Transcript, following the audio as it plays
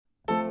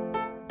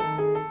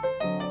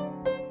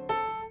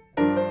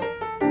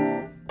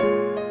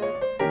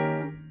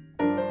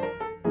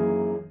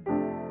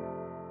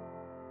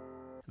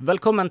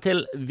Velkommen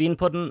til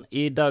Vinpodden.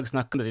 I dag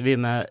snakker vi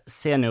med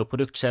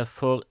seniorproduktsjef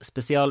for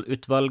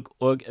spesialutvalg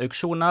og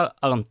auksjoner,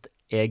 Arnt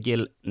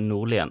Egil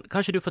Nordlien.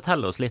 Kan ikke du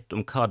fortelle oss litt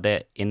om hva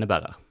det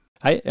innebærer?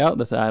 Hei,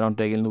 dette er Arnt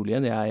Egil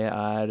Nordlien. Jeg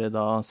er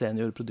da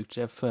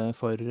seniorproduktsjef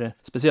for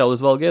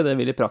spesialutvalget. Det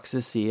vil i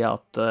praksis si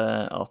at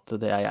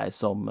det er jeg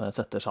som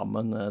setter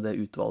sammen det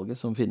utvalget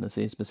som finnes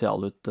i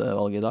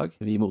spesialutvalget i dag.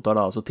 Vi mottar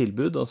da altså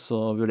tilbud, og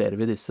så vurderer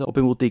vi disse opp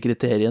imot de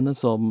kriteriene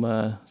som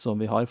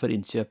vi har for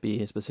innkjøp i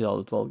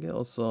spesialutvalget,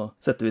 og så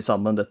setter vi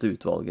sammen dette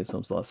utvalget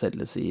som da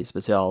selges i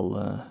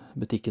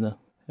spesialbutikkene.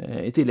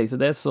 I tillegg til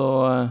det så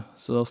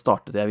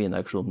startet jeg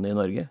vinauksjonen i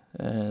Norge.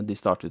 De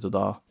startet jo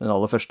da, den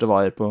aller første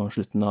var på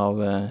slutten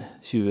av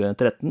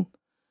 2013,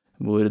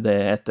 hvor det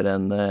etter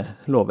en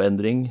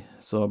lovendring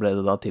så ble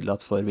det da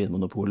tillatt for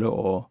Vinmonopolet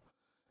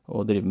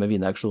å drive med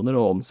vinauksjoner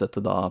og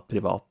omsette da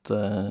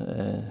private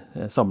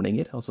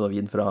samlinger, altså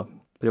vin fra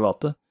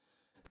private,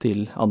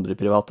 til andre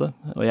private.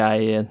 Og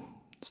jeg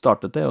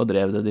startet det og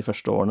drev det de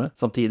første årene,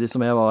 samtidig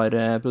som jeg var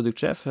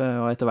produktsjef,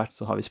 og etter hvert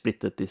så har vi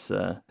splittet disse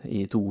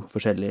i 2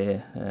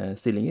 forskjellige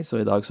stillinger, så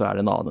i dag så er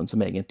det en annen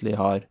som egentlig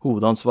har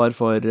hovedansvar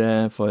for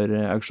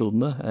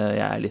auksjonene.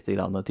 Jeg er litt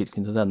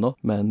tilknyttet ennå,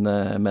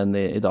 men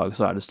i dag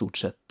så er det stort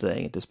sett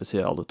egentlig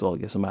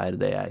spesialutvalget som er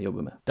det jeg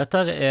jobber med.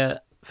 Dette er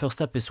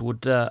første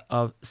episode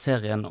av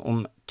serien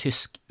om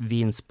tysk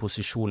vins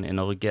posisjon i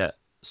Norge,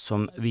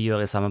 som vi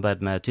gjør i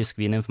samarbeid med Tysk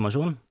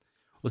Vininformasjon.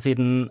 Og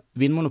siden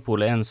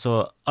Vinmonopolet er en så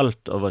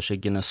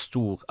altoverskyggende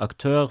stor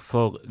aktør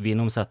for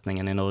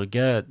vinomsetningen i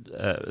Norge,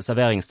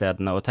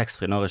 serveringsstedene og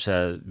taxfree når ikke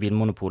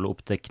Vinmonopolet opp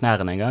til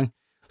knærne en gang,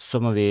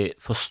 så må vi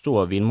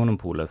forstå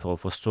Vinmonopolet for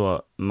å forstå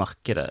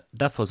markedet.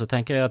 Derfor så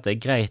tenker jeg at det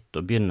er greit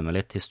å begynne med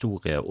litt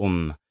historie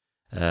om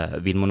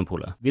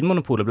Vinmonopolet.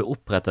 Vinmonopolet ble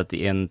opprettet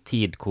i en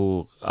tid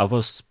hvor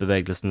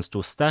avholdsbevegelsen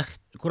stod sterkt.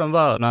 Hvordan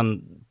var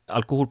den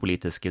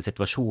alkoholpolitiske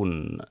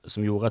situasjonen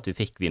som gjorde at vi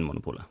fikk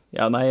Vinmonopolet?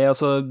 Ja, nei,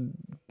 altså,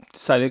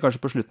 særlig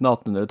kanskje på slutten av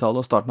 1800-tallet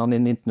og starten av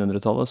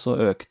 1900-tallet så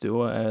økte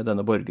jo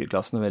denne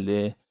borgerklassen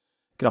veldig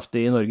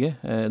kraftig i Norge.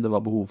 Det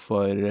var behov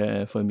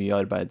for mye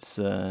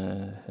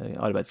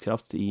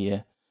arbeidskraft i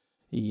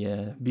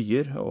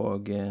byer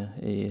og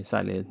i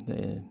særlig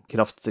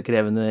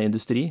kraftkrevende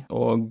industri,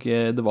 og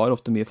det var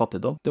ofte mye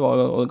fattigdom. Det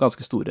var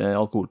ganske store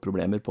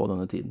alkoholproblemer på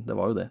denne tiden, det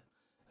var jo det.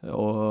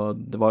 Og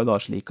det var jo da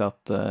slik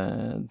at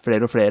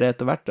flere og flere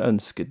etter hvert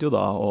ønsket jo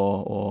da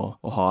å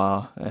ha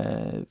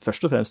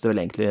først og fremst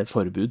vel egentlig et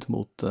forbud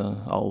mot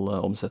all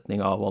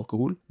omsetning av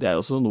alkohol. Det er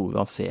jo også noe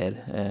man ser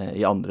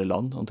i andre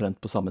land omtrent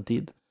på samme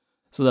tid.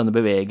 Så denne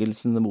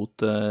bevegelsen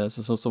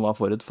som var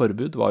for et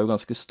forbud var jo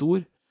ganske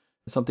stor.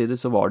 Samtidig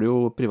så var det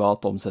jo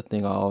privat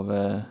omsetning av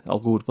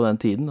alkohol på den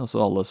tiden,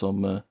 altså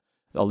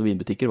alle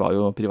vinbutikker var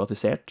jo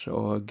privatisert,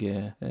 og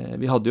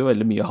vi hadde jo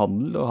veldig mye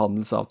handel og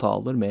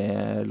handelsavtaler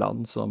med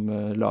land som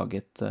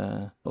laget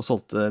og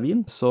solgte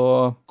vin. Så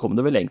kom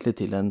det vel egentlig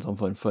til en sånn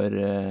form for,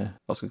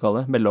 hva skal vi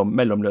kalle det,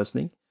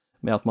 mellomløsning,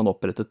 med at man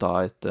opprettet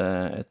da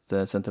et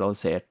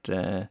sentralisert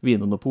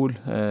vinmonopol.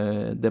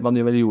 Det man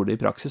jo vel gjorde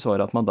i praksis var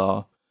at man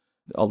da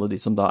alle de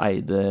som da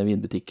eide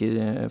vinbutikker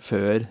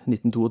før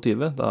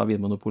 1922, da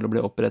Vinmonopolet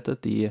ble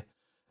opprettet, de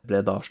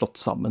ble da slått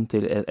sammen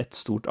til et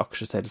stort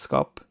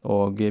aksjeselskap,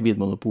 og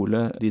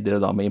Vinmonopolet, de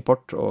drev da med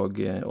import, og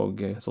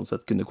sånn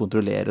sett kunne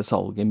kontrollere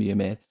salget mye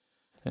mer.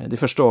 De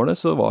første årene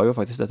så var jo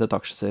faktisk dette et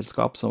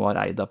aksjeselskap som var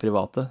eid av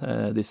private.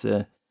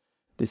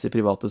 Disse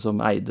private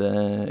som eide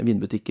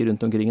vinbutikker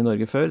rundt omkring i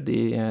Norge før,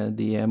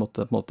 de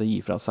måtte på en måte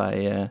gi fra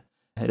seg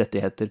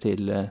rettigheter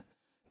til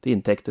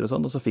inntekter og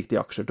sånn, og så fikk de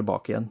aksjer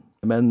tilbake igjen.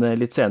 Men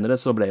litt senere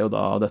så ble jo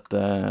da dette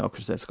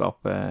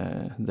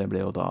aksjeselskapet, det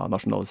ble jo da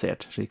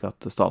nasjonalisert, slik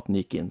at staten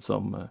gikk inn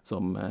som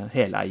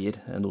heleier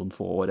noen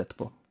få år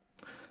etterpå.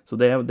 Så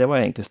det var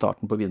egentlig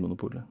starten på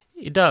Vinmonopolet.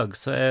 I dag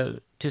så er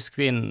tysk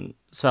vin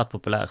svært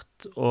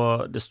populært,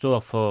 og det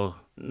står for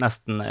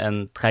nesten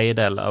en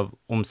tredjedel av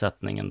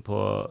omsetningen på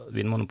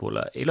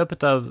Vinmonopolet. I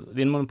løpet av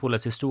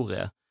Vinmonopolets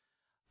historie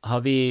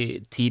har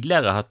vi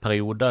tidligere hatt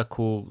perioder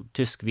hvor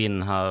tysk vin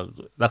har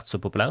vært så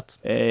populært?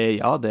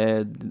 Ja,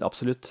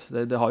 absolutt.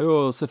 Det har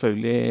jo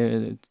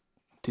selvfølgelig,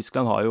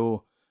 Tyskland har jo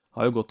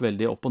gått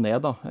veldig opp og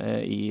ned da,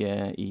 i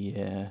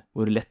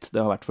hvor lett det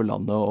har vært for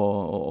landet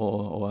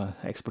å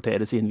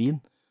eksportere sin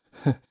vin.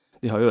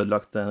 De har jo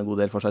ødelagt en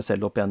god del for seg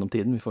selv opp gjennom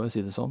tiden, vi får jo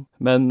si det sånn.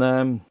 Men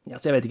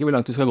så jeg vet ikke hvor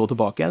langt vi skal gå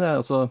tilbake igjen.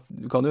 Altså,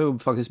 du kan jo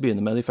faktisk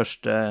begynne med de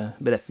første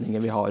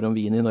beretninger vi har om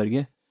vin i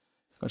Norge.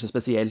 Kanskje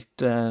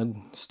spesielt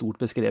stort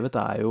beskrevet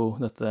er jo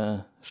dette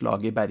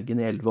slaget i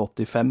Bergen i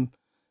 1185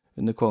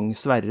 under kong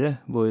Sverre,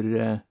 hvor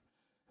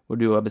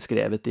det jo er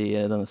beskrevet i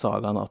denne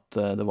sagaen at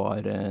det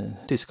var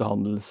tyske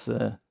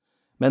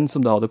handelsmenn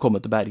som da hadde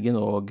kommet til Bergen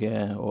og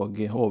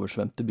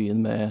oversvømte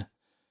byen med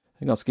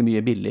ganske mye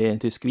billig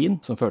tysk vin,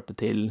 som førte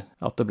til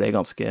at det ble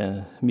ganske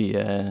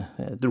mye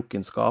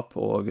drukkenskap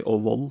og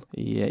vold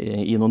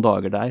i noen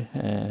dager der,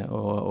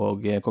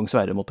 og kong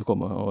Sverre måtte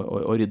komme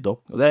og rydde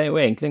opp. Og det er jo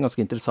egentlig en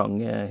ganske interessant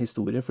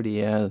historie, fordi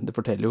det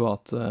forteller jo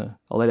at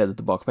allerede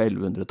tilbake på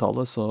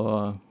 1100-tallet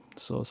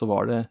så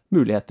var det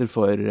muligheter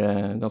for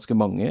ganske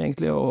mange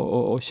egentlig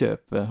å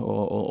kjøpe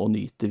og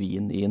nyte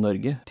vin i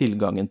Norge.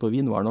 Tilgangen på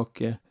vin var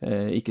nok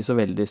ikke så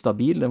veldig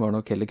stabil, den var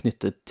nok heller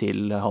knyttet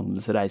til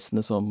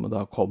handelsreisende som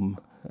da kom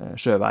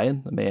sjøveien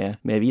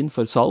med vin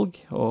for salg,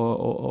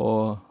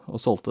 og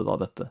solgte da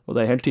dette. Og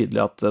det er helt tydelig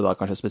at da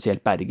kanskje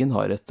spesielt Bergen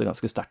har et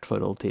ganske sterkt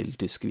forhold til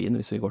tysk vin,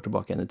 hvis vi går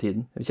tilbake igjen i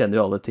tiden. Vi kjenner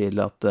jo alle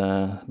til at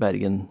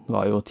Bergen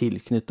var jo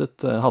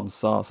tilknyttet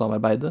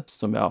Hansa-samarbeidet,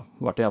 som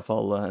varte i hvert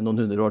fall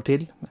noen 100 år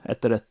til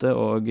etter dette,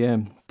 og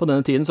på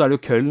denne tiden så er det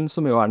jo Köln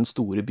som jo er den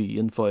store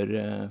byen for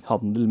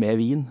handel med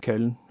vin.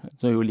 Köln,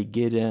 som jo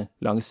ligger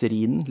langs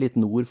Rhinen, litt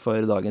nord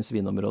for dagens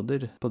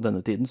vinområder. På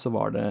denne tiden så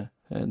var det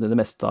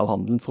meste av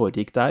handelen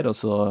foregikk der, og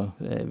så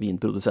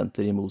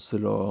vinprodusenter i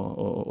Mosel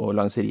og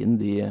langs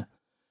Rhinen, de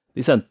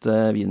sendte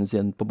vinen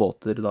sin på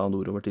båter da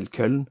nordover til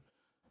Köln.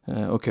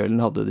 Og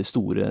Köln hadde de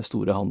store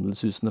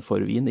handelshusene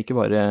for vin. Ikke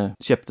bare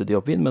kjøpte de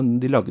opp vin, men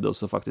de lagde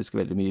også faktisk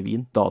veldig mye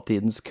vin.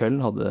 Datidens Köln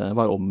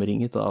var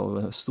omringet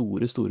av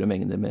store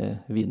mengder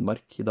med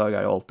vinmark. I dag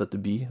er jo alt dette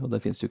by, og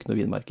det finnes jo ikke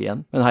noe vinmark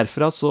igjen. Men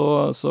herfra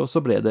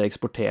så ble det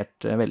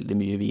eksportert veldig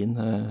mye vin.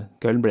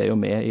 Köln ble jo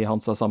med i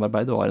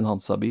Hansa-samarbeidet, var en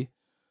Hansa-by,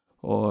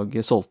 og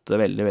solgte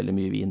veldig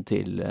mye vin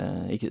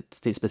ikke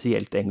til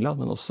spesielt England,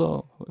 men også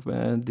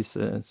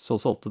så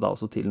solgte da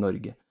også til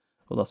Norge.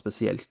 Og da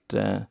spesielt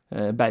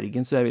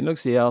Bergen, så jeg vil nok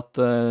si at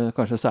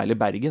kanskje særlig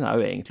Bergen er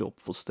jo egentlig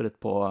oppfostret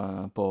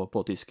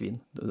på tysk vin.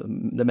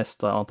 Det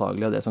meste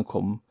antagelig av det som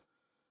kom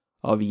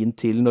av vin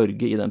til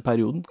Norge i den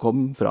perioden,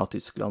 kom fra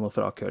Tyskland og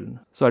fra Köln.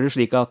 Så er det jo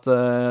slik at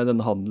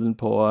denne handelen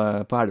på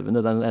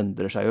elvene, den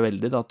endrer seg jo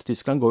veldig. At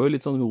Tyskland går jo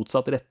litt sånn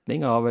motsatt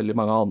retning av veldig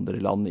mange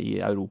andre land i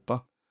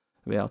Europa,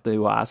 ved at det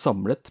jo er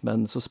samlet,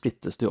 men så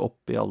splittes det jo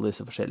opp i alle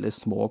disse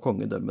forskjellige små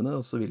kongedømmene,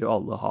 og så vil jo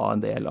alle ha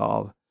en del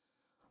av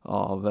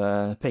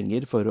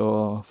penger for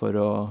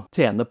å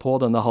tjene på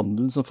denne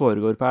handelen som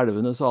foregår på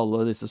elvene, så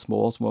alle disse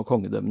små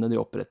kongedømmene,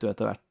 de oppretter jo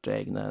etter hvert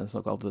egne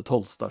såkalte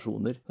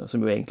tollstasjoner, som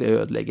jo egentlig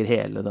ødelegger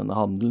hele denne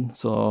handelen.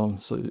 Så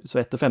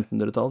etter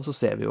 1500-tallet så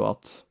ser vi jo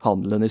at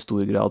handelen i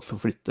stor grad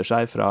forflytter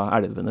seg fra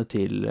elvene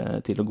til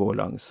å gå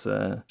langs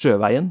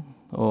sjøveien.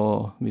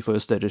 Og vi får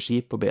jo større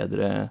skip og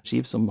bedre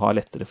skip som har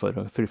lettere for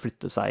å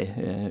flytte seg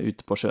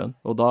ute på sjøen.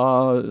 Og da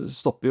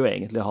stopper jo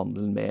egentlig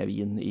handelen med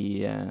vin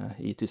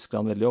i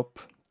Tyskland veldig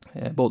opp.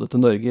 Både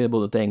til Norge,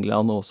 både til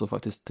England og også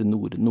faktisk til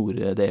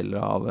norddeler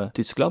av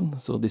Tyskland.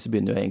 Så disse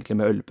begynner jo egentlig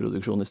med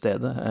ølproduksjon i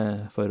stedet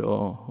for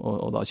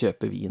å da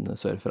kjøpe vin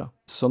sørfra.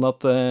 Sånn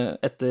at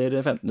etter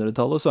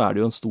 1500-tallet så er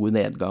det jo en stor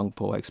nedgang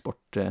på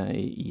eksport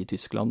i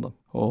Tyskland da.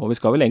 Og vi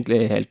skal vel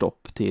egentlig helt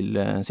opp til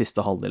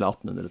siste halvdel av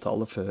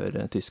 1800-tallet før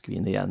tysk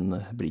vin igjen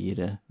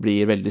blir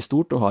veldig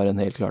stort og har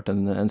helt klart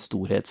en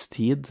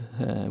storhetstid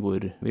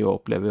hvor vi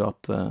opplever jo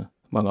at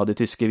mange av de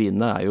tyske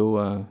vinene er jo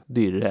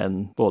dyrere enn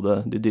både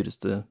de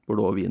dyreste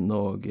Bordeaux-vinene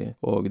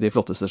og de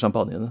flotteste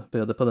champagnene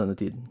på denne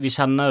tiden. Vi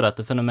kjenner jo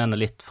dette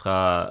fenomenet litt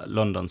fra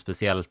London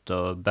spesielt,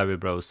 og Barry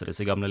Bros og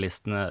disse gamle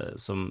listene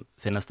som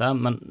finnes der,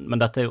 men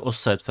dette er jo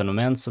også et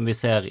fenomen som vi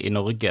ser i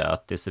Norge,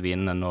 at disse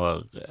vinene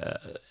når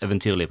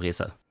eventyrlige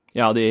priser.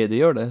 Ja, de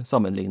gjør det,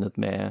 sammenlignet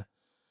med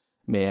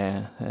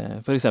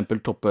for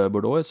eksempel Top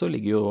Bordeaux, så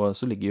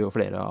ligger jo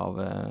flere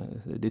av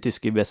de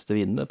tyske beste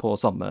vinene på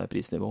samme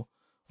prisnivå,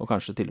 og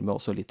kanskje til og med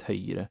også litt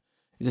høyere.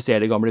 Hvis vi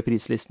ser de gamle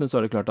prislistene, så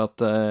er det klart at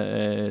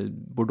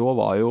Bordeaux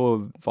var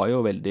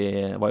jo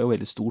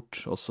veldig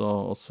stort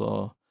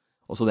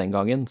også den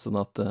gangen, sånn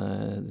at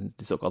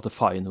de såkalte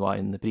fine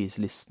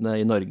wine-prislistene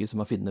i Norge som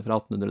man finner fra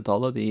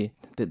 1800-tallet,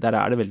 der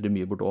er det veldig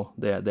mye Bordeaux,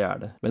 det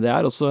er det. Men det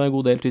er også en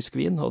god del tysk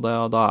vin, og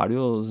da er det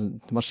jo,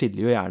 man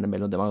skiller jo gjerne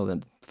mellom det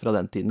man fra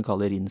den tiden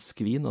kaller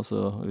rinsk vin,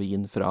 altså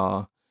vin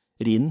fra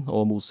Rhinen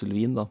og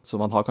Moselvin da, så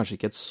man har kanskje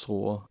ikke et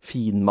så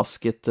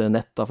finmasket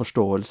nett av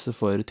forståelse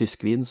for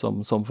tysk vin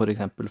som for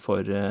eksempel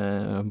for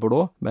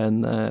Bordeaux, men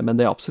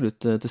det er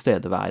absolutt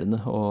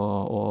tilstedeværende,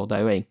 og det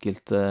er jo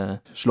enkelte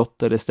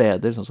slott eller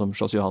steder, sånn som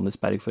Schloss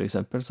Johannisberg for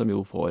eksempel, som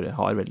jo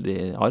har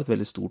et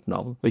veldig stort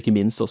navn, og ikke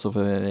minst også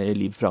for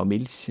Liv fra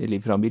Milch.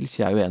 Liv fra Milch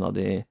er jo en av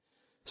de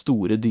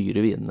store,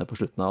 dyre vinene på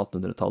slutten av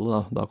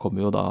 1800-tallet. Da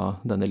kommer jo da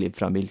denne Liv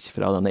fra Milch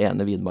fra denne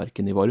ene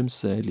vinmarken i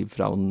Worms, Liv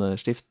fra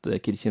Stift,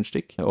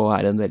 Kirchenstück, og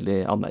er en veldig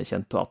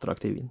anerkjent og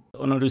attraktiv vin.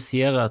 Og når du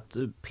sier at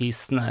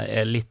prisene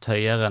er litt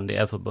høyere enn de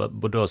er for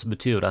Bordeaux, så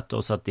betyr jo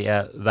dette også at de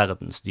er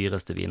verdens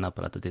dyreste viner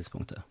på dette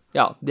tidspunktet?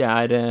 Ja, de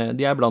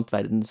er blant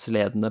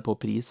verdensledende på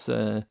pris,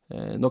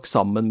 nok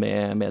sammen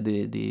med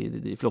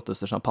de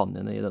flotteste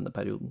champagnene i denne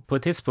perioden. På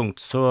et tidspunkt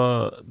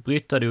så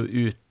bryter det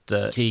jo ut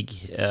krig,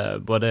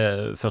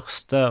 både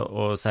første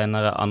og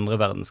senere andre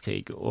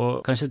verdenskrig,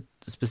 og kanskje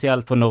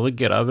spesielt for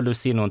Norge da, vil du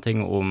si noen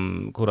ting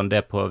om hvordan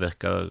det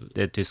påvirker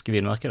det tyske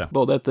vinmarkedet?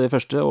 Både etter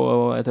første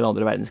og etter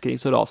andre verdenskrig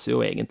så raser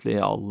jo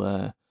egentlig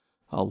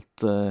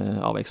alt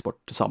av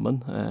eksport sammen.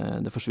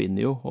 Det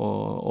forsvinner jo,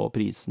 og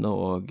prisene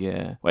og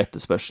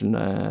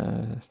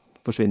etterspørselen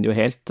forsvinner jo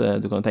helt.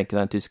 Du kan jo tenke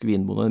deg en tysk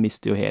vinbonde, den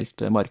mister jo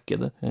helt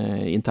markedet.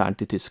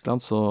 Internt i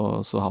Tyskland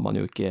så har man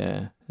jo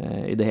ikke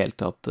i det hele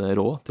tatt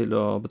råd til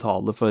å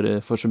betale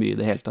for så mye i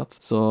det hele tatt.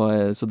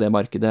 Så det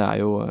markedet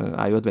er jo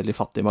et veldig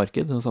fattig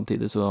marked, og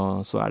samtidig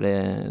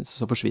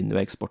så forsvinner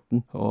jo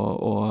eksporten,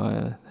 og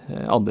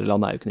andre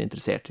land er jo ikke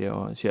interessert i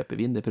å kjøpe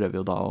vin. De prøver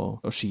jo da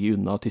å sky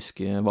unna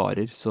tyske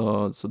varer,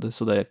 så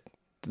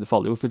det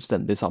faller jo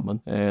fullstendig sammen.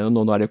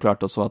 Nå er det jo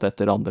klart også at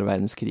etter andre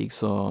verdenskrig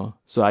så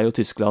er jo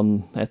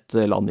Tyskland et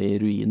land i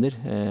ruiner,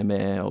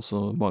 med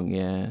også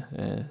mange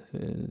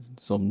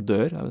som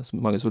dør,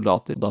 mange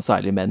soldater, da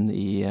særlig menn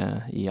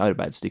i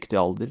arbeidsdyktig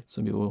alder,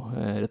 som jo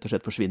rett og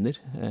slett forsvinner.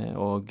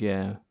 Og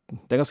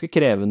det er ganske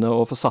krevende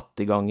å få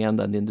satt i gang igjen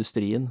den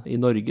industrien. I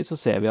Norge så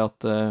ser vi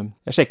at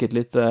jeg sjekket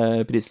litt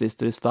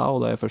prislister i stad,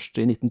 og det er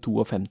først i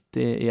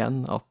 1952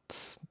 igjen at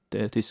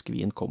tysk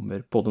vin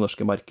kommer på det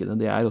norske markedet.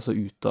 Det er også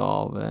ute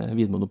av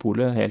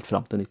vinmonopolet helt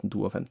fram til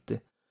 1952,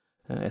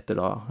 etter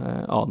da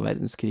annen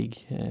verdenskrig.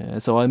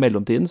 Så i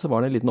mellomtiden så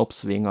var det en liten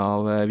oppsving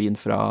av vin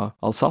fra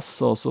Alsace,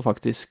 og også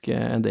faktisk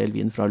en del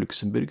vin fra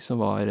Luxembourg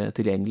som var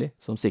tilgjengelig,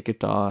 som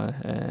sikkert da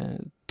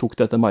tok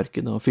dette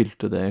markedet og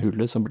fylte det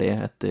hullet som ble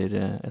etter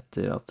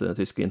at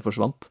tysk vin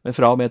forsvant. Men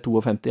fra og med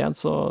 52 igjen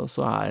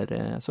så er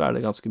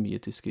det ganske mye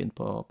tysk vin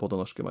på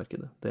det norske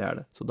markedet. Det er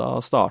det. Så da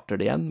starter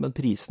det igjen, men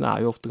prisene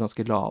er jo ofte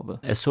ganske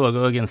lave. Jeg så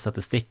også en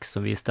statistikk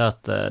som viste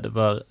at det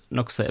var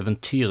nokså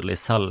eventyrlig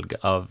salg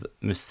av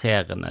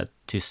musserende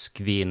tysk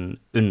vin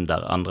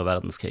under andre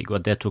verdenskrig, og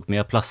at det tok mye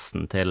av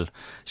plassen til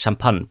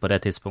champagne på det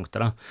tidspunktet,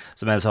 da,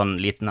 som er en sånn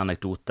liten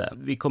anekdote.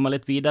 Vi kommer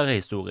litt videre i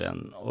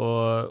historien,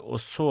 og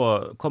så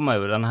kommer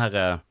jo den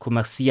her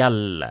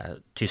kommersielle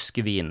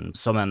tyske vinen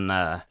som en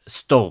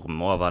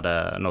storm over det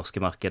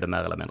norske markedet,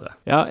 mer eller mindre.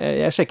 Ja,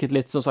 jeg sjekket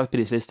litt, som sagt,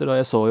 prislister, og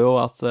jeg så jo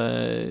at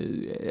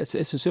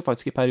jeg synes jo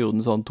faktisk i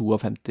perioden sånn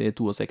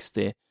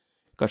 52-62,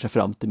 kanskje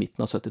fram til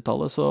midten av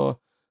 70-tallet,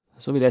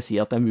 så vil jeg si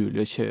at det er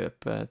mulig å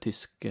kjøpe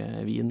tysk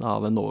vin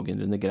av en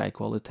noenlunde grei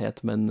kvalitet,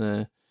 men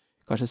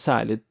kanskje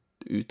særlig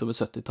utover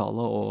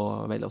 70-tallet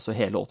og vel også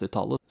hele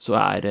 80-tallet, så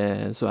er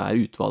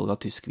utvalget av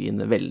tysk vin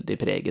veldig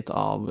preget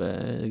av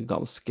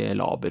ganske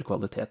laber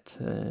kvalitet.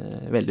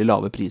 Veldig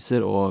lave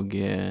priser og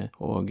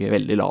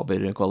veldig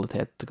laber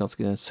kvalitet,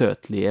 ganske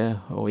søtlige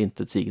og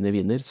intetsigende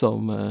viner,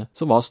 som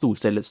var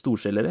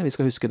storselgere. Vi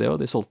skal huske det,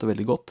 og de solgte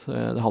veldig godt.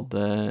 Det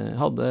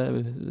hadde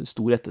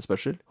stor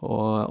etterspørsel,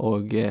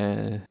 og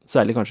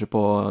særlig kanskje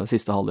på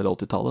siste halvdel av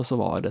 80-tallet,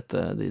 så var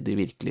dette de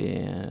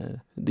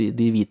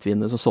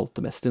hvitvinene som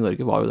solgte mest i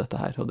Norge, var jo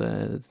dette her, og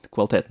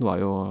kvaliteten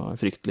var jo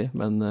fryktelig,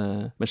 men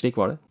slik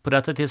var det. På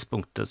dette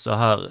tidspunktet så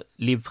har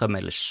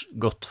Liebfraumilch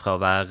gått fra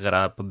å være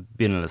der på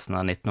begynnelsen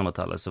av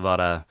 1900-tallet, så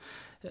var det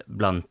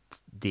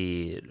blant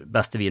de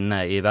beste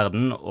vinene i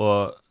verden,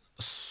 og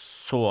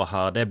så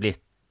har det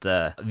blitt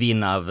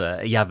vin av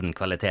jevn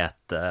kvalitet,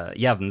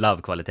 jevn lav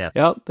kvalitet.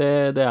 Ja,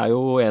 det er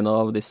jo en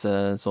av disse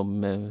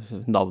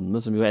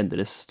navnene som jo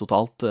endres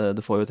totalt.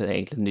 Det får jo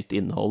egentlig et nytt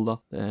innhold da.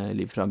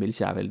 Liebfraumilch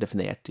er vel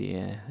definert i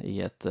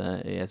et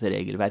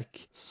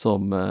regelverk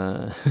som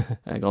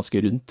er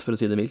ganske rundt, for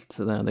å si det mildt.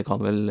 Det kan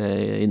vel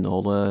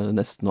inneholde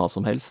nesten hva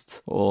som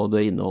helst, og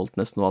det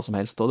inneholdt nesten hva som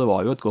helst, og det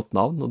var jo et godt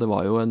navn, og det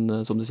var jo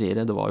som du sier,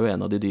 det var jo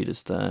en av de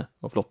dyreste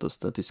og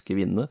flotteste tyske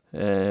vinene,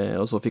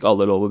 og så fikk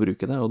alle lov å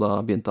bruke det, og da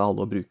begynte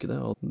alle å bruke det,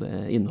 og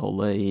det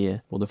innholdet i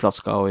både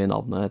flaska og i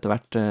navnet etter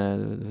hvert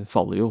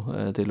faller jo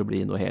til å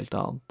bli noe helt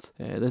annet.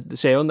 Det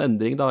skjer jo en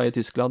endring da i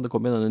Tyskland. Det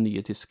kom jo denne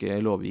nye tyske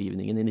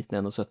lovgivningen i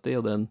 1971,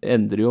 og den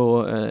endrer jo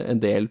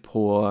en del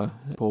på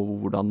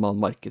hvordan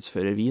man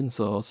markedsfører vin,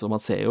 så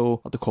man ser jo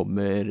at det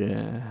kommer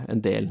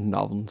en del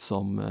navn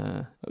som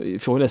vi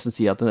får nesten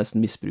si at det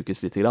nesten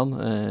misbrukes litt grann,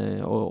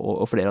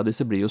 og flere av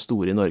disse blir jo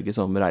store i Norge,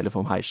 som Reiler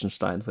von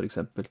Heichenstein for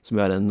eksempel, som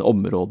jo er en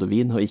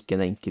områdevin og ikke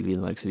en enkel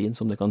vinmarksvin,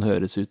 som det kan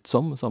høres ut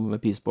som, sammen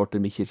med Piesborter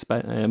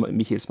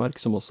Michelsmark,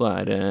 som også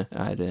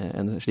er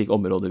en slik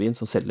områdevin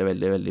som selger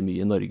veldig, veldig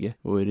mye i Norge,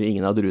 hvor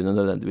ingen av druene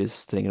nødvendigvis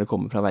trenger å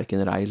komme fra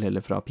hverken Reil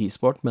eller fra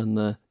Piesport, men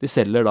de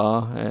selger da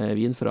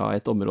vin fra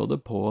et område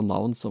på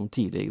navn som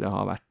tidligere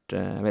har vært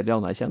veldig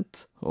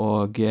anerkjent,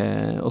 og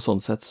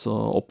sånn sett så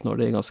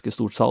oppnår de ganske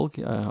stort salg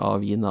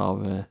av vin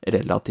av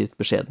relativt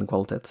beskjeden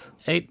kvalitet.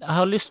 Jeg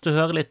har lyst til å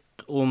høre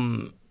litt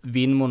om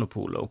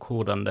Vinmonopolet og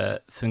hvordan det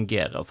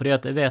fungerer, fordi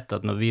at jeg vet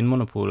at når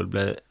Vinmonopolet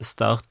ble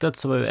startet,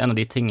 så var jo en av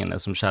de tingene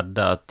som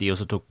skjedde at de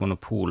også tok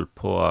monopol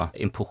på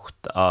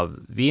import av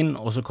vin,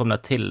 og så kom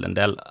det til en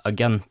del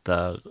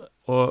agenter,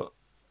 og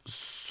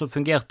så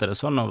fungerte det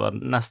sånn over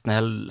nesten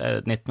hele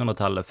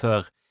 1900-tallet,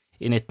 før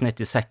i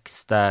 1996,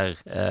 der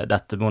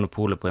dette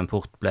monopolet på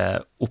import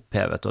ble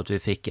opphevet, og at vi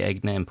fikk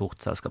egne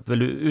importselskap.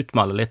 Vil du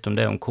utmale litt om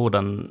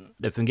hvordan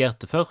det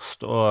fungerte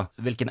først, og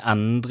hvilken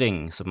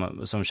endring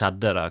som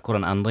skjedde da,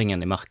 hvordan endringen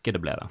i markedet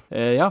ble da?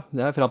 Ja,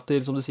 det er frem til,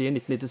 som du sier,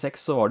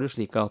 1996 så var det jo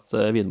slik at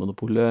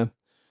Vinmonopolet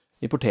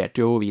importerte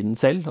jo vinen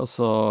selv, og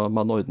så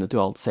man ordnet jo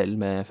alt selv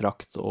med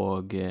frakt,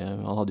 og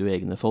man hadde jo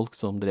egne folk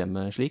som drev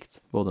med slikt,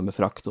 både med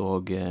frakt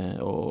og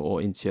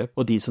innkjøp.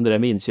 Og de som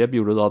drev med innkjøp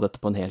gjorde da dette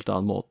på en helt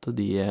annen måte.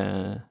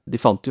 De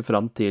fant jo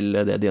fram til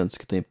det de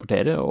ønsket å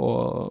importere,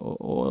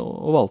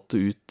 og valgte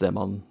ut det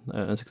man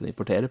ønsket å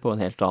importere på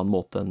en helt annen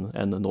måte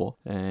enn nå.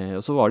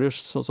 Og så var det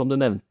jo, som du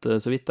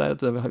nevnte så vidt der,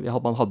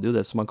 at man hadde jo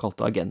det som man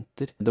kalte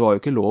agenter. Det var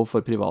jo ikke lov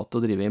for private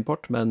å drive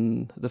import,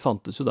 men det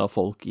fantes jo da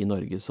folk i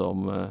Norge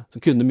som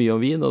kunne mye om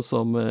vin, og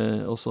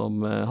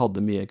som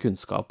hadde mye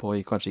kunnskap,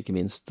 og kanskje ikke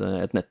minst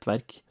et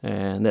nettverk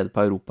nede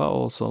på Europa,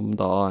 og som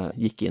da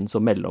gikk inn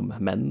som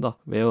mellommenn da,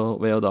 ved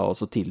å da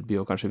også tilby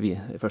og kanskje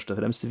først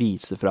og fremst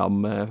vise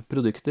fram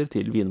produkter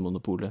til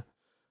Vinmonopolet.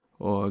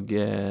 Og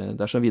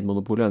dersom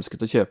Vinmonopolet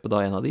ønsket å kjøpe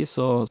da en av de,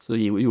 så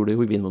gjorde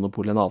jo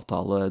Vinmonopolet en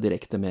avtale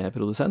direkte med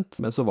produsent,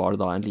 men så var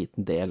det da en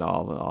liten del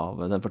av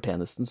den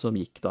fortjenesten som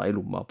gikk da i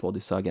lomma på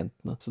disse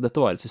agentene. Så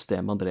dette var et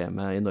system man drev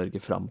med i Norge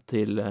fram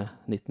til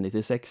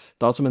 1996.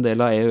 Da som en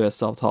del av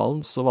EØS-avtalen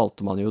så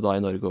valgte man jo da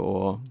i Norge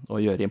å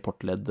gjøre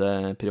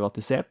importleddet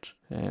privatisert.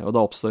 Og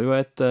da oppstår jo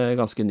et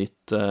ganske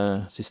nytt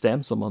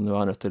system som man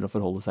jo er nødt til å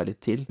forholde seg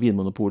litt til.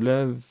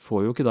 Vinmonopolet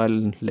får jo ikke da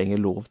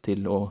lenger lov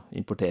til å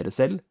importere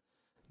selv.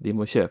 De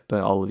må kjøpe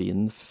all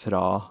vinen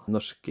fra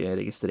norske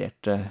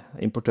registrerte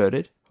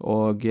importører,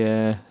 og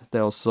det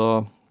er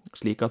også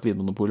slik at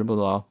Vinmonopolet må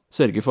da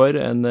sørge for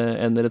en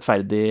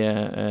rettferdig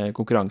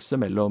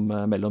konkurranse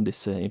mellom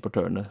disse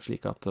importørene,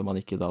 slik at man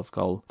ikke da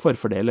skal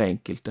forfordele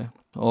enkelte.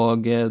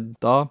 Og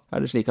da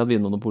er det slik at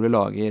Vinmonopolet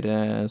lager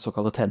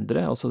såkalte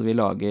tendere, altså vi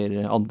lager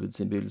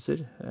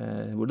anbudsinnbydelser,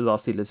 hvor det da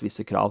stilles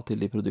visse krav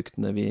til de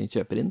produktene vi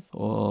kjøper inn,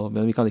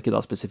 men vi kan ikke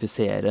da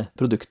spesifisere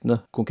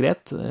produktene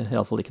konkret, i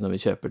alle fall ikke når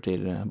vi kjøper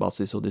til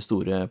basis og de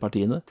store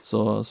partiene,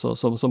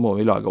 så må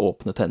vi lage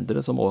åpne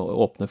tendere som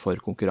åpner for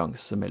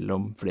konkurranse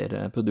mellom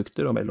flere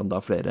produkter og mellom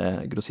da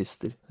flere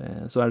grossister.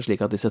 Så er det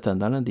slik at disse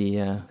tenderne, de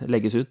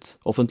legges ut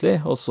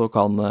offentlig, og så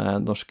kan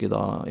norske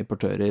da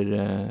importører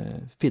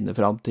finne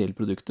fram til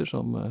produkter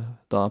som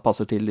da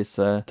passer til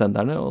disse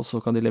tenderne, og så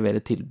kan de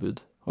levere tilbud.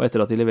 Og etter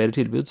at de leverer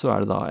tilbud, så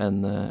er det da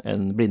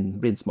en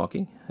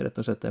blindsmaking, rett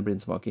og slett en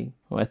blindsmaking.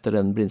 Og etter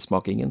den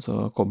blindsmakingen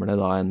så kommer det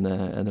da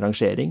en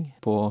rangering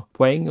på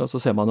poeng, og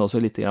så ser man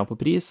også litt grann på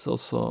pris, og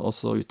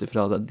så ut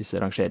ifra disse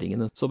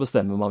rangeringene så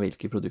bestemmer man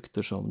hvilke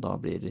produkter som da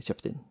blir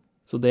kjøpt inn.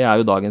 Så det er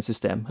jo dagens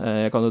system.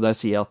 Jeg kan jo der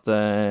si at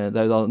det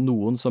er jo da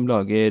noen som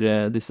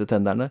lager disse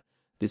tenderne.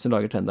 De som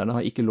lager tenderne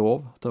har ikke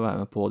lov til å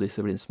være med på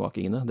disse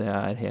blindsmakingene. Det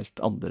er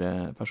helt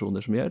andre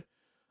personer som gjør.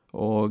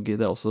 Og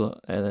det er også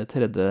en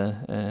tredje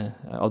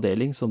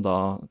avdeling som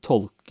da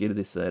tolker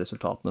disse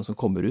resultatene som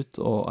kommer ut,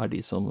 og er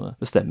de som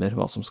bestemmer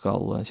hva som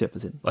skal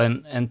kjøpes inn.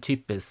 Og en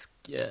typisk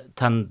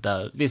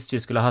tender, hvis vi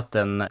skulle hatt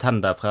en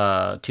tender fra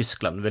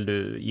Tyskland, vil du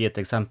gi et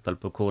eksempel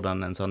på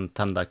hvordan en sånn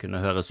tender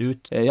kunne høres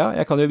ut? Ja,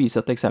 jeg kan jo vise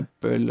et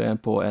eksempel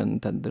på en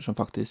tender som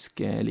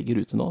faktisk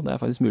ligger ute nå. Det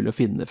er faktisk mulig å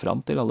finne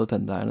fram til alle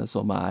tenderne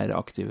som er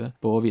aktive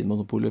på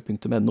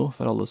vinmonopolet.no,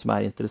 for alle som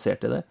er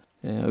interessert i det.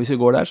 Og hvis vi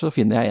går der, så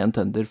finner jeg en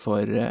tender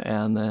for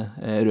en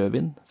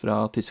rødvin fra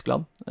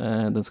Tyskland.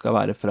 Den skal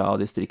være fra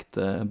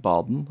distriktet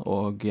Baden,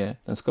 og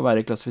den skal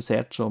være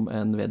klassifisert som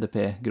en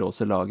VDP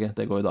Große-lage.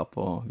 Det går jo da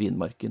på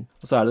vinmarken.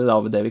 Og så er det da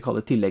det vi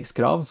kaller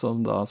tilleggskrav,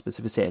 som da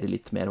spesifiserer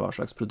litt mer hva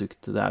slags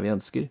produkt det er vi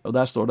ønsker. Og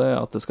der står det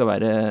at det skal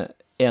være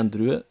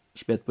endrue,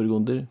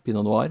 spetburgunder,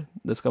 pinot noir.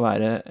 Det skal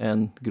være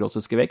en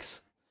Großes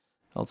Gewächs,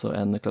 altså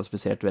en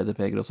klassifisert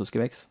VDP Großes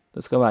Gewächs.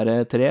 Det skal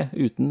være tre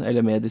uten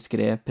eller med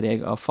diskret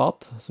preg av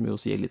fat, som jo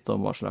sier litt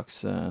om hva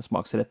slags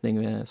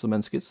smaksretning som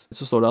ønskes.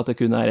 Så står det at det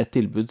kun er et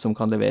tilbud som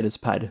kan leveres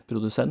per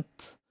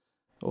produsent,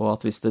 og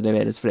at hvis det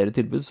leveres flere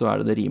tilbud, så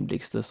er det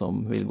rimeligste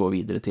som vil gå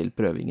videre til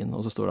prøvingen.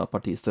 Og så står det at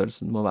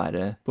partistørrelsen må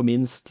være på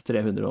minst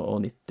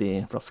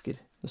 390 flasker.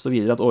 Det står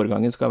videre at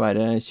årgangen skal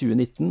være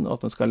 2019, og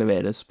at den skal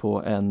leveres på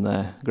en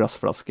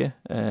glassflaske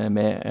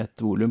med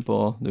et volum på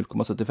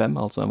 0,75,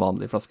 altså en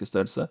vanlig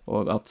flaskestørrelse,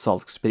 og at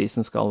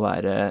salgsprisen skal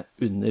være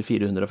under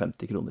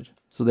 450 kroner.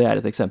 Så det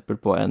er et eksempel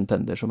på en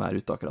tender som er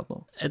ute akkurat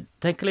nå. Jeg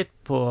tenker litt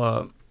på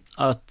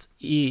at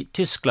i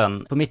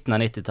Tyskland på midten av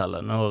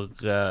 90-tallet,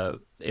 når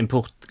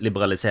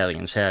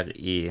importliberaliseringen skjer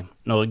i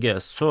Norge,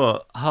 så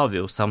har vi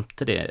jo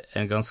samtidig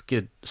en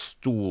ganske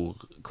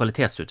stor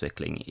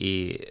kvalitetsutvikling i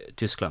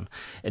Tyskland.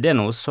 Er det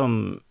noe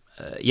som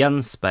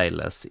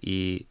gjenspeiles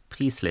i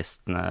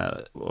prislistene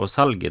og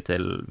salget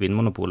til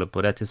Vinmonopolet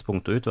på det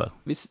tidspunktet og utover?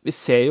 Vi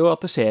ser jo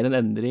at det skjer en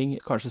endring,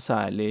 kanskje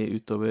særlig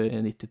utover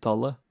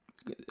 90-tallet.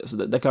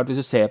 Altså det er klart,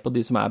 hvis du ser på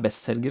de som er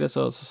bestselgere,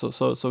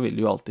 så vil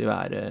det jo alltid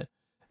være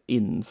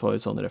innenfor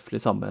sånn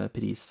røffelig samme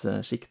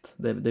prissjikt.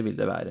 Det vil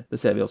det være. Det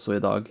ser vi også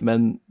i dag.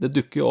 Men det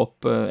dukker jo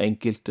opp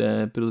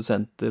enkelte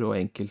produsenter og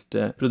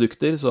enkelte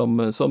produkter som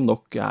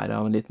nok er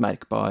av en litt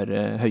merkbar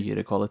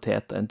høyere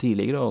kvalitet enn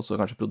tidligere, og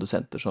også kanskje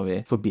produsenter som vi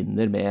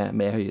forbinder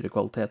med høyere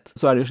kvalitet.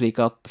 Så er det jo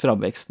slik at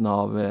framveksten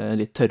av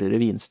litt tørrere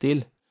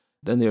vinstil,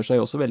 den gjør seg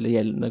jo også veldig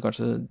gjeldende,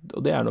 kanskje,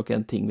 og det er nok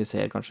en ting vi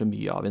ser kanskje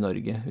mye av i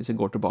Norge. Hvis vi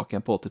går tilbake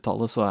igjen på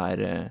 80-tallet,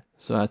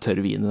 så er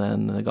tørr vin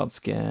en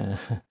ganske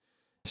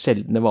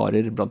sjeldne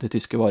varer blant de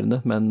tyske varene,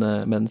 men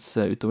mens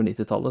utover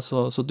 90-tallet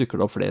så dukker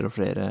det opp flere og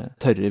flere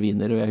tørre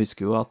viner, og jeg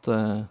husker jo at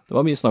det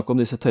var mye snakk om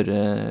disse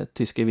tørre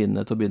tyske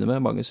vinene til å begynne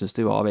med. Mange syntes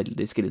de var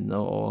veldig skrinne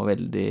og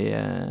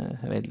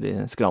veldig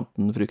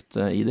skranten frukt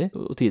i de,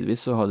 og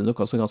tidvis så har de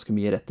nok også ganske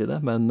mye rett i det,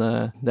 men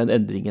den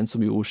endringen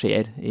som jo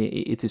skjer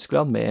i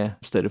Tyskland med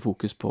større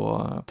fokus på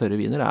tørre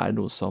viner er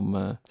noe som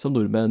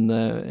nordmenn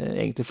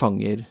egentlig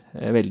fanger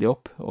veldig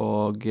opp,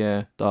 og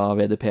da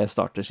VDP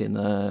starter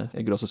sine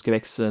Grosses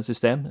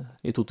Gewächs-system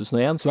i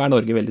 2001, så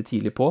Norge veldig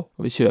tidlig på,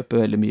 og vi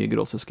kjøper veldig mye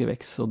Grosses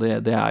Gewächs, og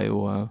det er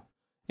jo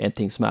en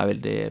ting som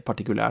veldig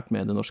partikulært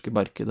med det norske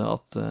markedet,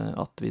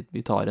 at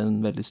vi tar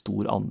en veldig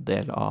stor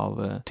andel av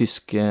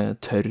tysk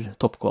tørr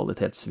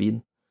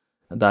toppkvalitetsvin.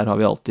 Der har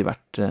vi alltid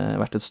vært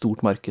et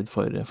stort marked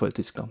for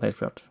Tyskland, helt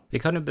klart.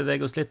 Vi kan jo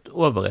bevege oss litt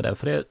over i det,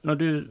 for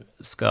når du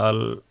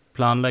skal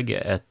planlegge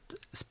et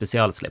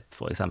spesialslipp,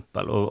 for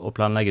eksempel, og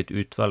planlegge et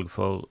utvalg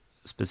for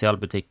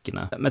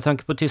spesialbutikkene. Med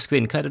tanke på tysk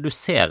vin, hva det du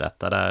ser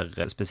etter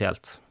der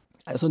spesielt?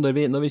 Altså når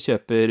vi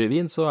kjøper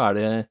vin, så er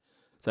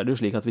det jo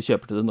slik at vi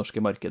kjøper til det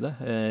norske markedet.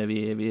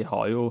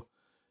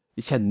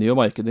 Vi kjenner jo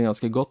markedet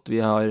ganske godt, vi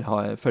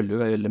følger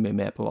jo veldig mye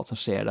med på hva som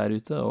skjer der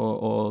ute,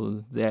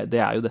 og det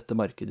er jo dette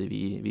markedet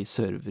vi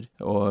server,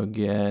 og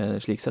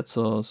slik sett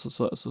så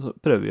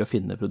prøver vi å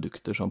finne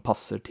produkter som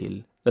passer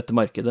til dette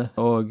markedet,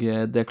 og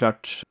det er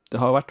klart, det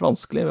har vært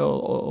vanskelig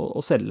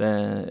å selge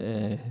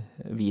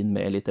vin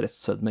med litt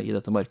restsødme i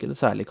dette markedet,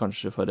 særlig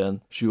kanskje for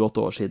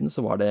 7-8 år siden,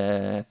 så var det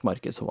et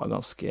marked som var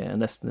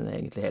nesten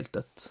egentlig helt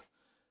dødt.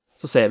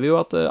 Så ser vi jo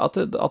at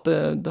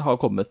det har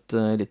kommet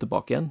litt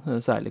tilbake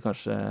igjen, særlig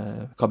kanskje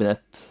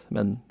kabinett,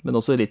 men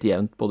også litt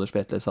jevnt, både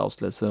Spätlese,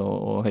 Auslese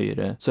og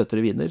høyere,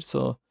 søtere viner,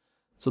 så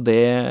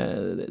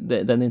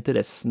den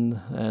interessen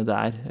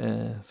der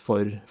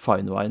for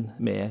fine wine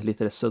med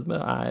litt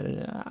restsødme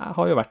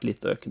har jo vært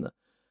litt økende.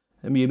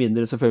 Mye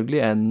mindre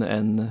selvfølgelig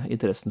enn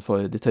interessen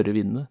for de tørre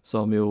vinene,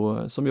 som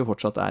jo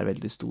fortsatt er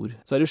veldig stor.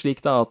 Så det jo slik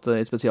da at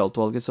i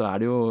spesialutvalget så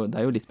det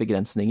er jo litt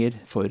begrensninger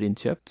for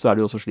innkjøp. Så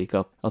det jo også slik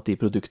at de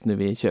produktene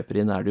vi kjøper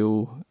inn det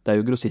er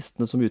jo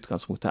grossistene som i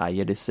utgangspunktet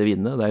eier disse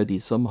vinene. Det er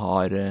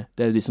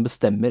jo de som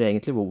bestemmer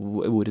egentlig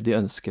hvor de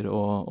ønsker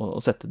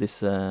å sette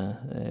disse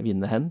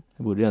vinene hen,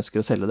 hvor de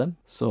ønsker å selge dem.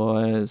 Så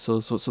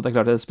det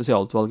klart at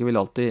spesialutvalget vil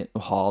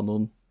alltid ha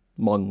noen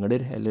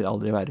mangler, eller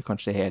aldri være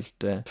kanskje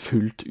helt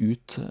fullt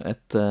ut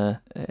et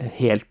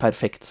helt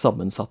perfekt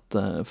sammensatt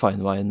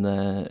fine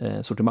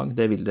wine-sortiment.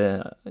 Det vil det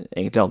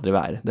egentlig aldri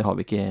være. Det har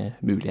vi ikke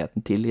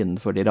muligheten til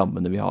innenfor de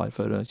rammene vi har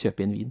for å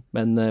kjøpe inn vin.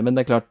 Men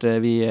det er klart,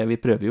 vi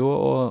prøver jo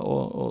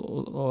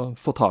å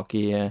få tak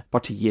i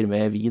partier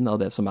med vin av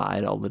det som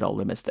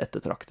aller mest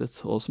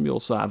ettertraktet, og som jo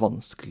også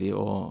vanskelig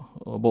å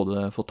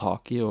både få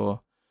tak i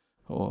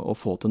og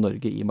få til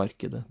Norge i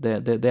markedet.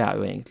 Det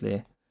jo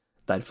egentlig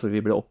derfor vi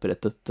ble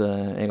opprettet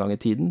en gang i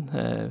tiden.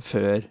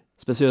 Før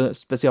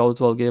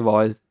spesialutvalget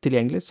var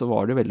tilgjengelig, så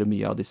var det veldig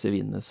mye av disse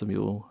vinene som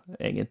jo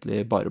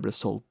egentlig bare ble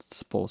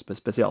solgt på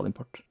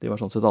spesialimport. De var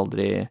sånn sett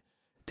aldri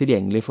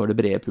tilgjengelig for det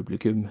brede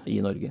publikum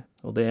i Norge,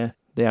 og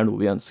det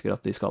noe vi ønsker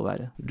at de skal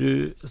være.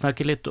 Du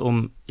snakker litt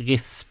om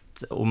rift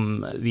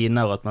om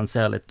viner, og at man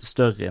ser litt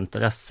større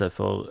interesse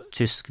for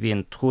tysk vin.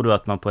 Tror du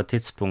at man på et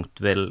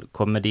tidspunkt vil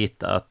komme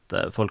dit at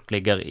folk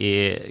ligger i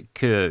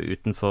kø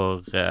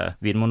utenfor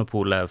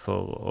vinmonopolet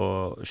for å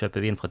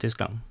kjøpe vin fra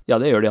Tyskland? Ja,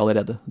 det gjør de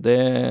allerede.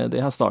 Det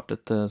har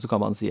startet, så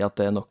kan man si at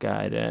det nok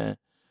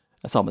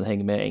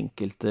sammenheng med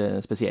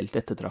enkelte spesielt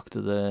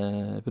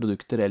ettertraktede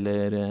produkter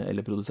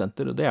eller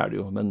produsenter, og det det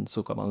jo, men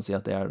så kan man si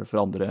at det for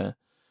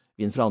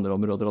vin fra andre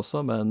områder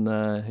også, men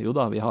jo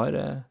da, vi har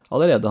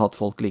allerede hatt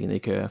folk liggende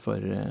i kø for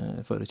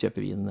å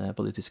kjøpe vin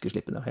på de tyske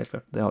slippene, helt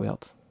klart, det har vi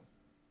hatt.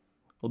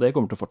 Og det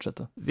kommer til å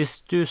fortsette. Hvis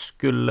du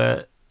skulle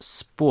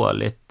spå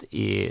litt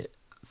i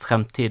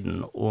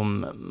fremtiden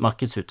om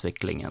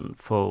markedsutviklingen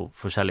for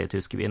forskjellige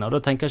tyske viner,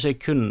 da tenker jeg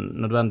ikke kun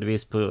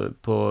nødvendigvis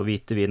på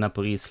hvite viner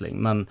på Riesling,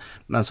 men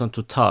sånn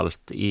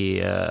totalt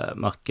i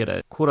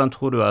markedet. Hvordan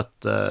tror du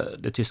at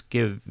det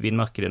tyske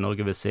vinmarkedet i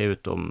Norge vil se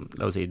ut om,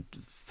 la oss si,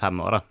 5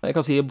 år da? Jeg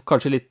kan si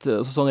kanskje litt,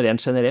 sånn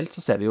rent generelt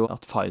så ser vi jo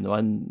at fine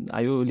wine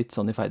jo litt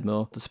sånn i ferd med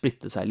å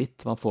splitte seg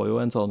litt. Man får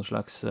jo en sånn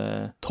slags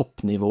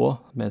toppnivå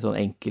med sånn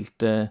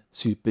enkelte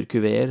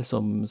superkuver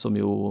som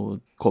jo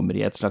kommer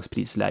i et slags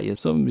prisleie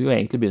som jo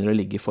egentlig begynner å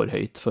ligge for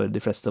høyt for de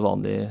fleste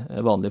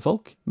vanlige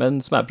folk, men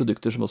som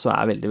produkter som også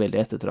veldig, veldig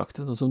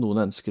ettertraktet, og som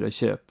noen ønsker å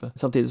kjøpe.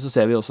 Samtidig så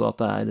ser vi også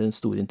at det en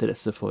stor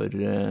interesse for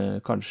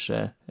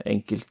kanskje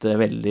enkelte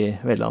veldig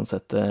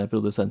velansette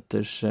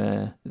produsenters,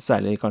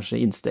 særlig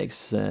kanskje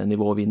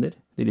innstegsnivåviner.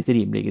 De litt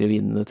rimeligere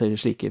vinene til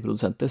slike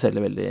produsenter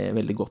selger veldig,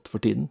 veldig godt for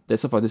tiden. Det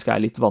som faktisk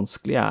litt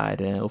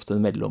vanskelig ofte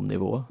en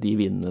mellomnivå. De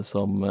vinene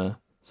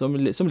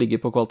som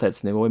ligger på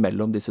kvalitetsnivå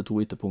imellom disse to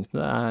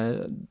ytterpunktene.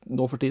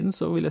 Nå for tiden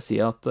så vil jeg si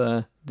at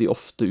de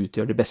ofte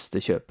utgjør de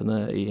beste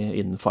kjøpene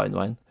innen fine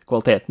wine.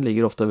 kvaliteten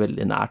ligger ofte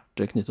veldig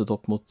nært knyttet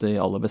opp mot de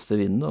aller beste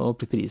vinene,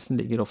 og prisen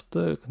ligger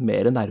ofte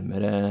mer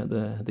nærmere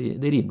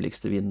de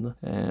rimeligste vinene.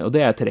 Og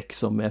det er et trekk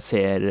som jeg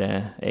ser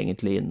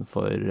egentlig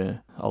innenfor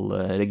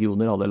alle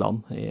regioner, alle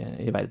land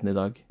i verden i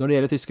dag. Når det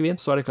gjelder tysk vin,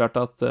 så er det klart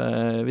at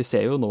vi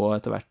ser jo nå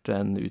etter hvert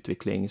en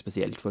utvikling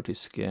spesielt for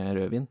tysk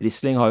rødvin.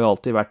 Riesling har jo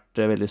alltid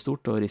vært veldig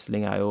stort, og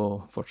Riesling er jo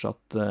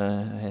fortsatt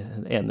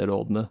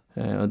enerådende,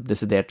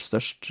 desidert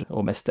størst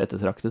og mest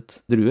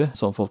ettertraktet drue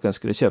som folk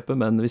ønsker å kjøpe,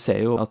 men vi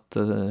ser jo at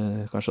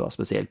kanskje da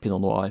spesielt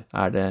Pinot Noir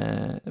er det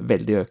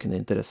veldig økende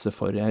interesse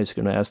for. Jeg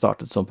husker når jeg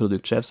startet som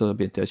produktsjef, så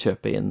begynte jeg å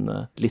kjøpe inn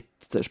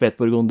litt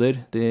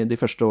spetburgunder de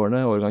første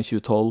årene, årgang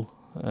 2012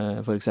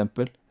 for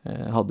eksempel.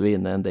 Hadde vi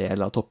inne en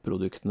del av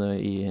topproduktene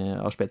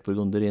av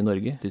spetburgunder i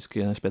Norge,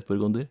 tyske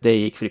spetburgunder. Det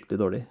gikk fryktelig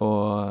dårlig,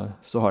 og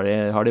så har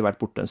de vært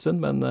borte en stund,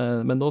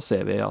 men nå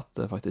ser vi at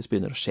det faktisk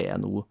begynner å skje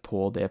noe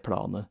på det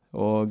planet.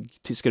 Og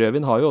tysk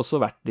rødvin har jo også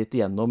vært litt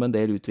igjennom en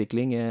del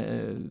utvikling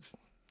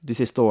de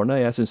siste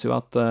årene. Jeg synes jo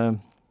at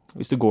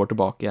hvis du går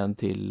tilbake igjen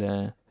til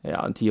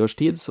en 10 års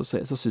tid, så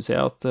synes jeg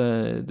at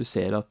du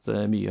ser at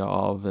mye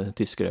av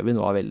tysk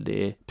rødvin var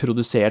veldig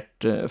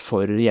produsert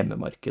for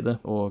hjemmemarkedet,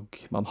 og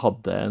man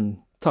hadde en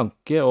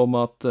tanke om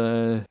at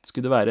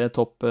skulle det være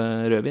topp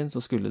rødvin, så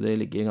skulle det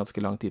ligge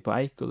ganske lang tid på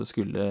eik, og det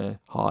skulle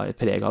ha et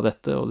preg av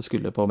dette, og det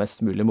skulle på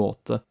mest mulig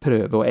måte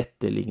prøve å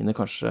etterligne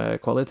kanskje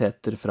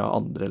kvaliteter fra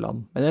andre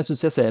land. Men jeg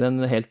synes jeg ser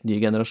en helt ny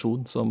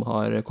generasjon som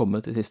har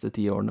kommet de siste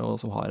 10 årene, og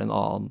som har en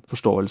annen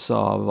forståelse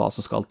av hva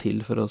som skal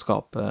til for å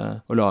skape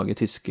og lage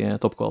tysk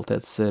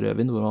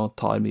toppkvalitetsrødvin, hvor man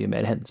tar mye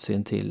mer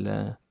hensyn til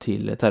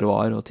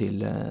terroir og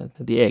til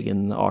de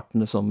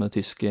egenartene som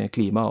tysk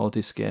klima og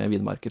tyske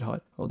vinmarker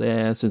har. Og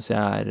det synes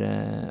jeg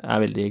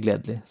er veldig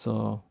gledelig.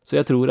 Så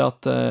jeg tror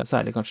at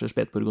særlig kanskje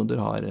spetburgunder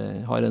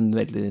har en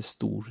veldig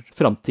stor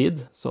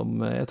framtid,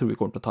 som jeg tror vi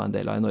kommer til å ta en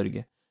del av i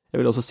Norge. Jeg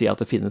vil også si at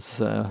det finnes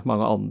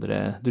mange andre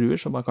druer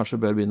som man kanskje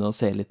bør begynne å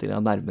se litt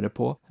nærmere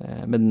på,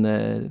 men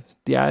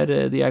de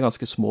er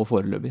ganske små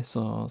foreløpig,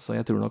 så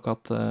jeg tror nok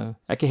at jeg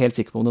er ikke helt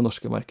sikker på om det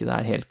norske markedet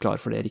er helt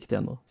klar for det riktig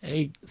ennå.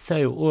 Jeg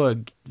ser jo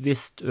også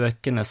visst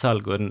økende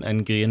salg og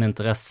en gryende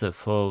interesse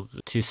for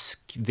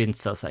tysk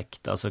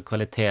vinzersekt, altså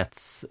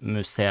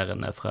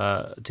kvalitetsmuseene fra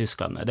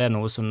Tyskland. Er det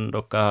noe som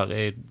dere har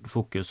i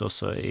fokus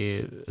også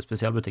i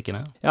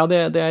spesialbutikkene? Ja,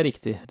 det er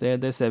riktig.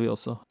 Det ser vi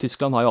også.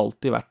 Tyskland har jo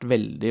alltid vært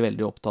veldig,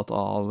 veldig opptatt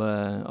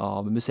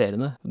av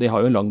museene. De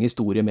har jo en lang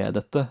historie med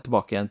dette,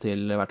 tilbake igjen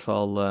til i hvert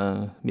fall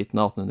midten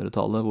av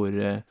 1800-tallet,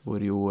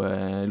 hvor jo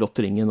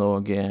Lottringen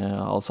og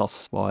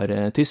Alsace var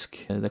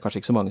tysk. Det er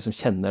kanskje ikke så mange som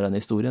kjenner den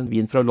historien.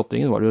 Vin fra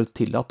Lottringen var det jo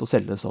tillatt å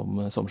selge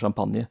som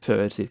champagne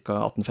før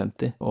ca.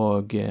 1850,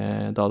 og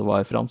da det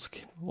var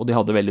fransk. Og de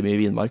hadde veldig mye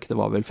vinmark. Det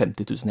var vel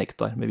 50 000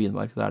 hektar med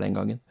vinmark der den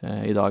gangen.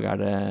 I dag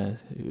er det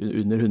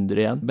under 100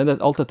 igjen. Men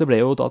alt dette ble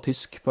jo da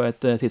tysk på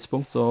et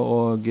tidspunkt,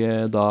 og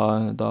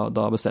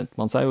da bestemte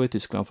man seg jo i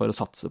Tyskland for å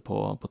satse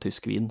på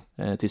tysk vin,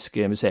 tysk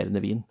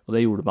musserende vin. Og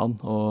det gjorde man,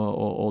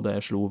 og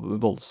det slo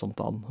voldsomt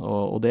an.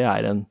 Og det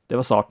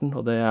var starten,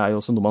 og det er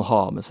jo også noe man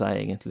har med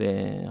seg egentlig,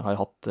 har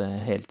hatt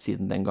helt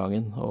siden den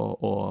gangen.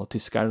 Og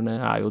tyskerne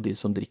er jo de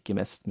som drikker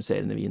mest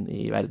musserende vin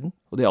i verden.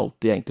 Og de har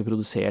alltid egentlig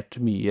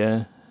produsert mye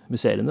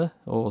museene,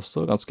 og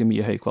også ganske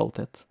mye høy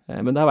kvalitet.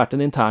 Men det har vært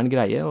en intern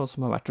greie, og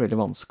som har vært veldig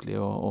vanskelig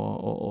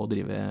å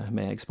drive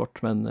med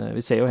eksport. Men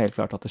vi ser jo helt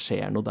klart at det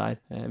skjer noe der.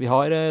 Vi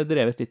har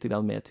drevet litt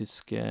med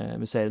tyske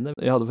museene.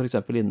 Vi hadde for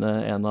eksempel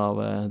inne en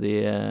av de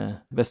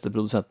beste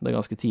produsentene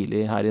ganske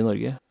tidlig her i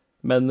Norge.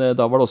 Men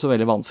da var det også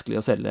veldig vanskelig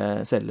å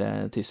selge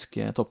tysk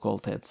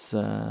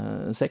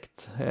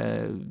toppkvalitetssekt.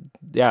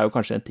 Det er jo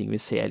kanskje en ting vi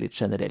ser litt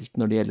generelt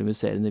når det gjelder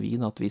musserende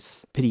vin, at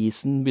hvis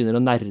prisen begynner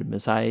å nærme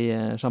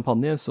seg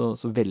champagne, så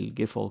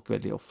velger folk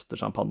veldig ofte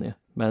champagne.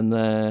 Men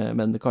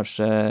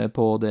kanskje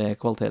på det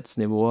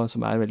kvalitetsnivået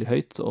som er veldig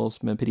høyt, og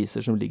med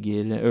priser som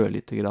ligger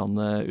ørlite grann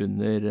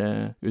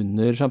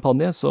under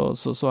champagne, så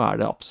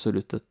er det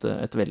absolutt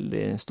et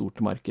veldig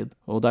stort marked.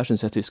 Og der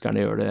synes jeg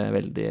tyskerne gjør det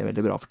veldig,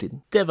 veldig bra for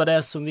tiden. Det var det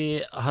som vi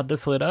hadde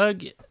for i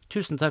dag.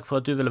 Tusen takk for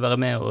at du ville være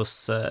med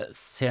oss,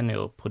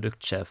 senior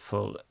produktsjef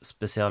for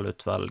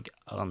spesialutvalg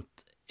Arnt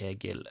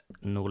Egil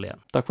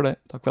Nordlien. Takk for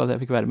det. Takk for at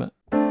jeg fikk være med.